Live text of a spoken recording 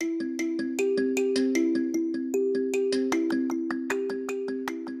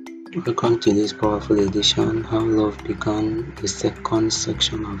Welcome to this powerful edition, How Love Began, the second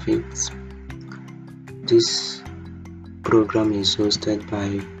section of it. This program is hosted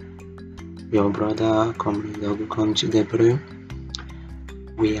by your brother, Comrade Ogukon Chidebre.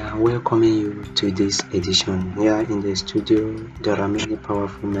 We are welcoming you to this edition. Here in the studio, there are many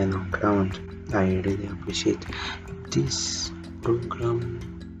powerful men on ground. I really appreciate this program.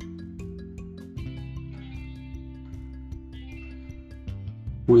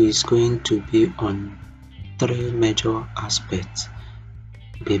 Is going to be on three major aspects: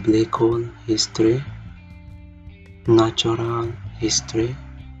 biblical history, natural history,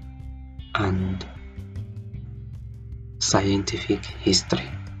 and scientific history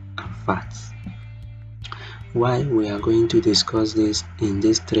and facts. Why we are going to discuss this in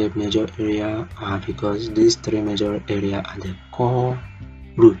these three major areas are because these three major areas are the core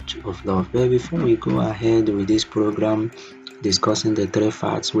root of love. But before we go ahead with this program discussing the three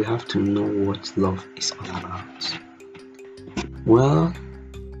facts, we have to know what love is all about. Well,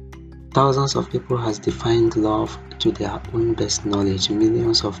 thousands of people has defined love to their own best knowledge.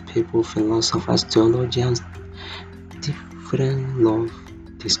 Millions of people, philosophers, theologians, different love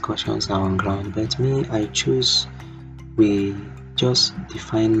discussions are on ground. But me, I choose we just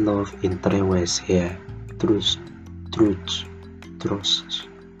define love in three words here: truth, trust,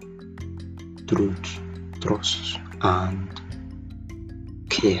 and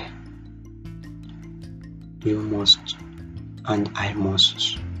care. You must and I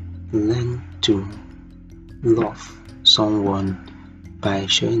must learn to love someone by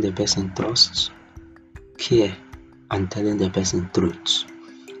showing the person trust, care, and telling the person truth.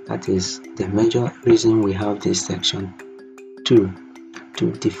 That is the major reason we have this section 2,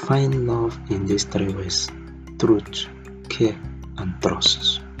 to define love in these three ways: truth, care, and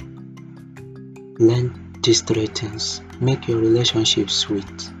trust. Learn these three things. Make your relationship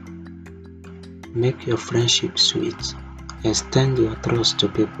sweet. Make your friendship sweet. Extend your trust to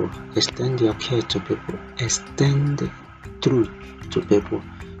people. Extend your care to people. Extend truth to people.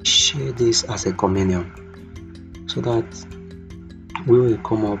 Share this as a communion so that we will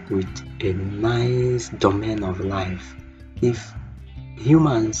come up with a nice domain of life. If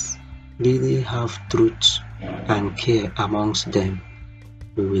humans really have truth and care amongst them,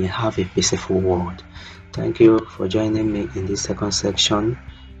 we will have a peaceful world. Thank you for joining me in this second section.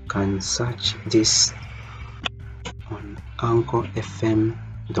 You can search this on Anchor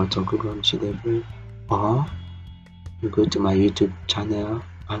FM.Ogukon Chidebre, or you go to my YouTube channel,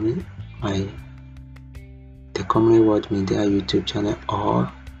 the Comrade World Media YouTube channel, or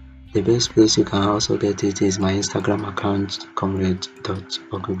the best place you can also get it is my Instagram account,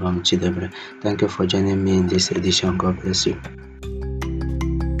 comrade.ogukon Chidebre. Thank you for joining me in this edition. God bless you.